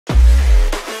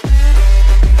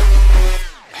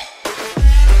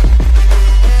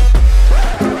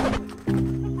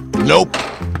Nope.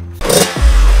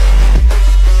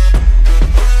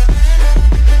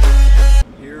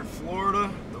 Here in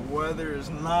Florida, the weather is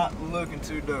not looking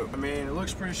too dope. I mean, it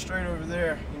looks pretty straight over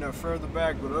there, you know, further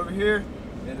back, but over here,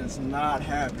 it is not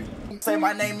happy. Say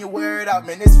my name, you wear it out,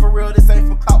 man. This for real, this ain't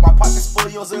for clout. My pockets full,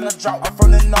 yours in a drop. I'm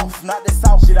from the north, not the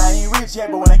south. Shit, I ain't rich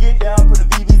yet, but when I get down, put the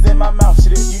VVs in my mouth.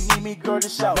 Shit, if you need me, girl, to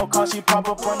shout. No call, she pop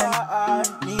up running. I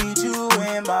need you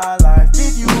in my life.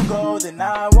 If you go, then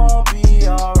I won't be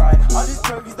alright. All these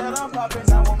turkeys that I'm popping,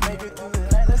 I won't make it through the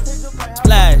night. Let's take a play.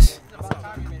 Splash.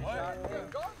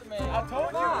 I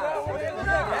told you.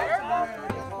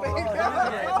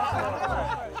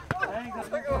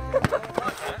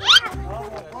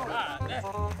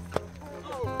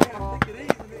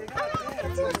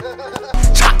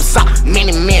 Chops up,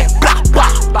 mini man, blah,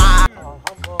 blah, blah.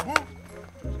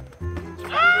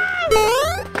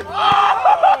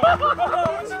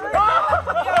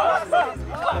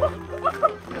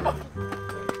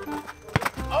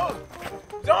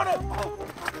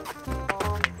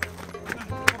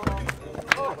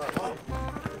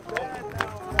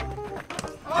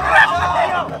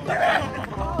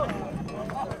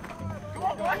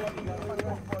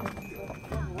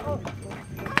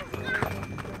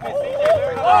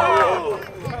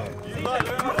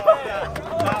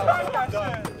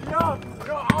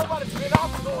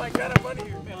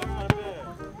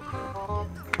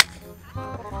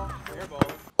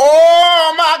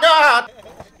 Oh my God!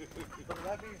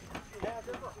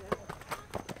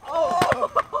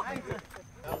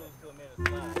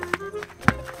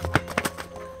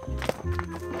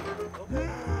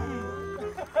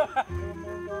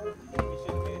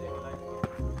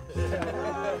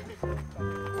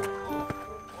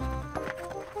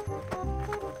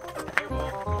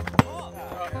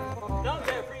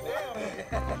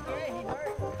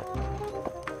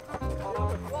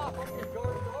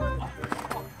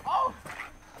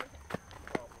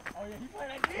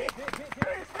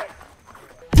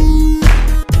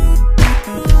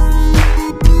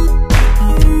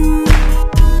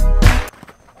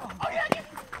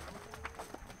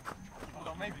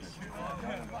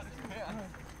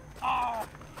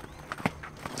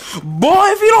 Boy,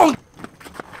 if you don't.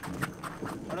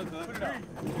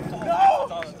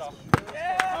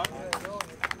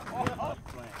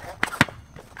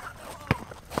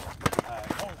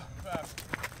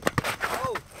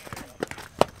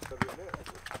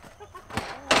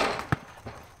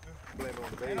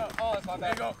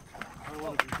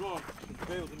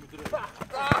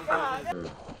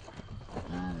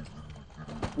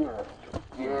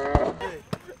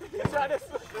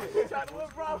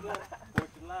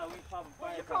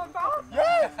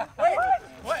 Yes! Wait!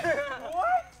 What?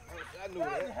 I knew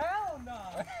that. Hell no!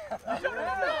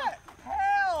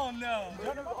 Hell no!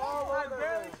 I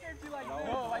barely kicked you like this.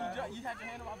 No, like you had your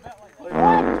hand on my back like this.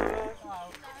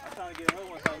 I'm trying to get her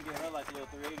one, so I can get her like a little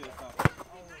 380 or something.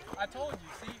 I told you,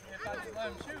 see, if I just let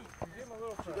him shoot, give him a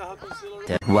little. She got her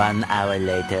concealer. 1 hour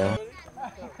later.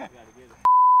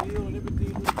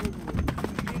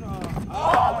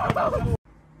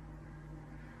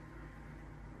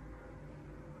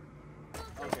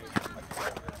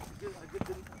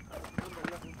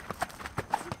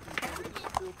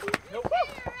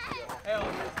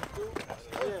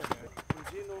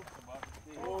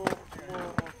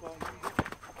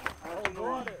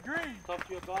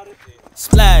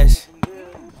 Splash.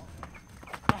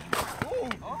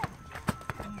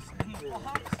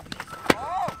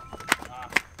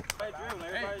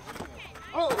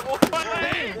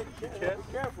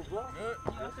 Careful, bro.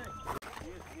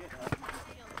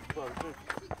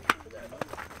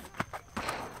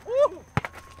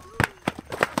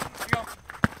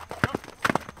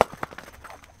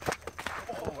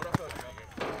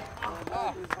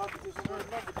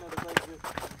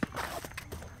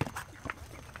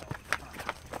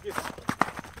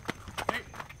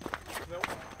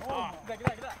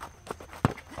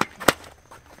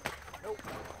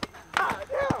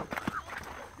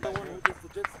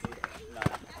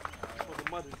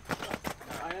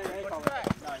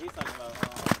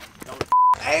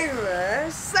 Hey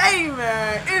man, say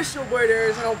man, it's your boy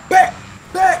Darius, and I'm back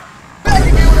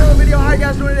again with another video. How you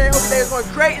guys doing today? Hope today is going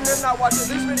great, and if not watching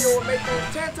this video will make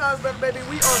things 10 times better, baby.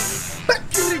 We are back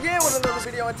at it again with another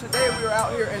video, and today we are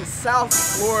out here in South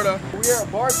Florida. We are at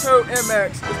BarTow MX.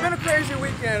 It's been a crazy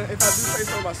weekend, if I do say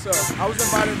so myself. I was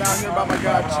invited down here by my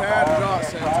guy Chad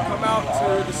Johnson to come out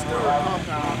to the Stewart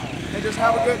compound and just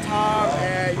have a good time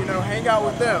and, you know, hang out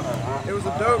with them. It was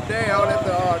a dope day out at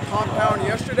the compound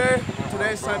yesterday.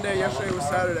 Today's Sunday, yesterday was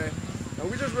Saturday.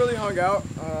 And we just really hung out.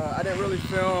 I didn't really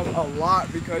film a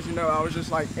lot because, you know, I was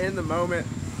just like in the moment,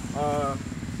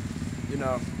 you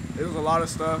know, It was a lot of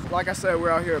stuff. Like I said,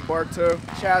 we're out here at BarTow.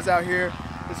 Chad's out here,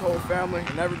 his whole family.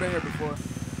 Never been here before.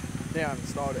 Damn,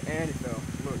 installed it and he fell.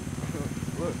 Look,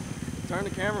 look. Turn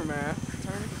the camera, man.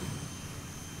 Turn it.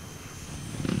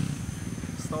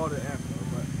 Installed it and fell,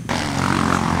 but.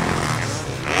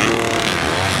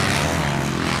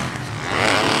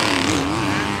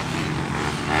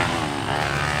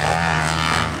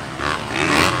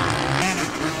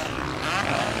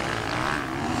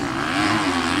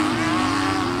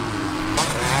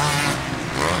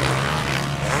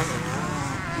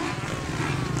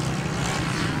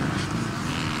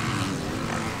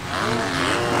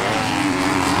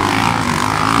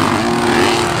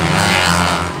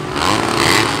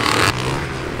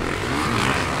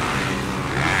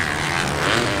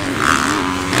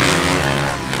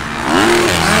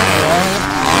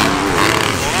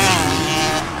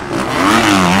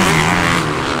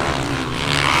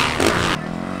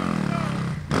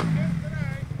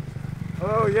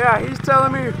 Oh yeah, he's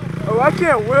telling me, oh I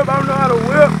can't whip, I don't know how to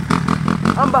whip.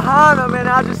 I'm behind him and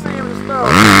I just see him just throw a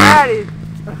patty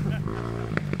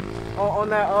on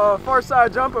that far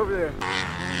side jump over there.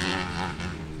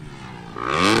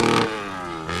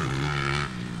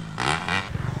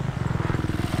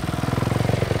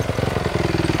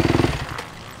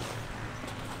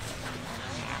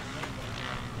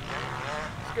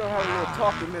 Let's go have a little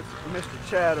talk with Mr.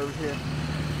 Chad over here.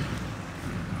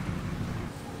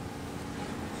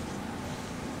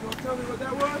 You want to tell me what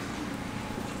that was?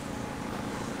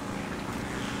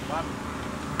 What?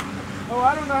 Oh,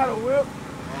 I don't know how to whip.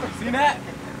 Oh, seen that?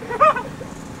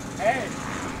 Hey.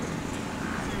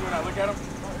 See when I look at him?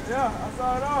 Yeah, I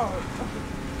saw it all.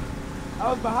 I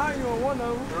was behind you on one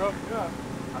of them. For real? Yeah.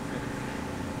 I see it.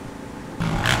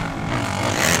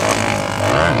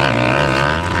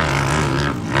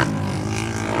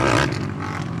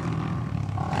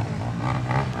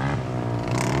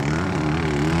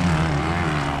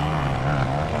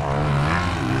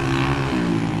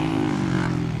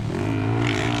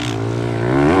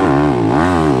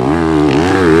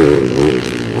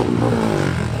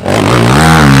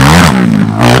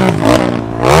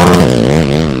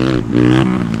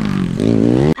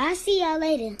 I'll see y'all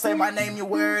later. Say my name, you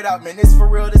wear it out, man. It's for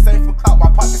real, this ain't for clout. My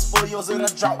pockets full, yours in a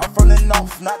drought. I'm from the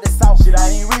north, not the south. Shit, I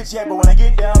ain't rich yet, but when I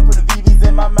get down, put the VVs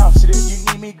in my mouth. Shit, if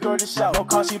you need me, girl, just shout. No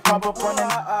call, she pop up running.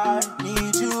 I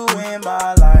need you in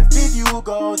my life. If you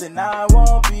go, then I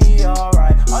won't be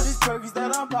alright. All these turkeys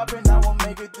that I'm popping, I won't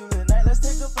make it through the night. Let's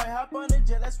take a flight, hop on the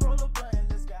jet, let's roll a blunt.